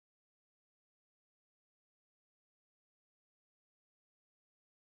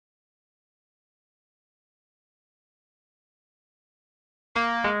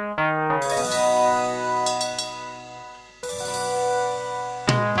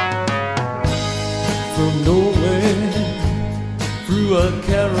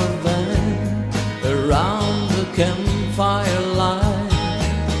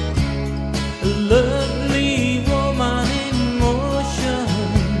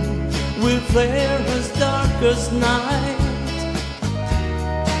flare as dark as night.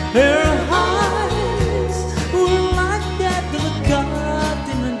 Her eyes were like that look caught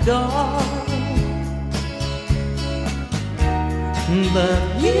in the dark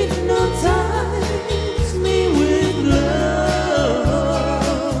that hypnotized me with love.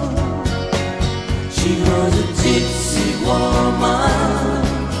 She was a gypsy woman.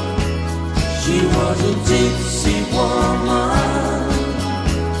 She was a gypsy woman.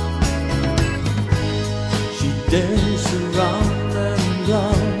 She danced around and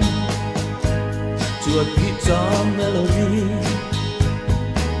round to a guitar melody.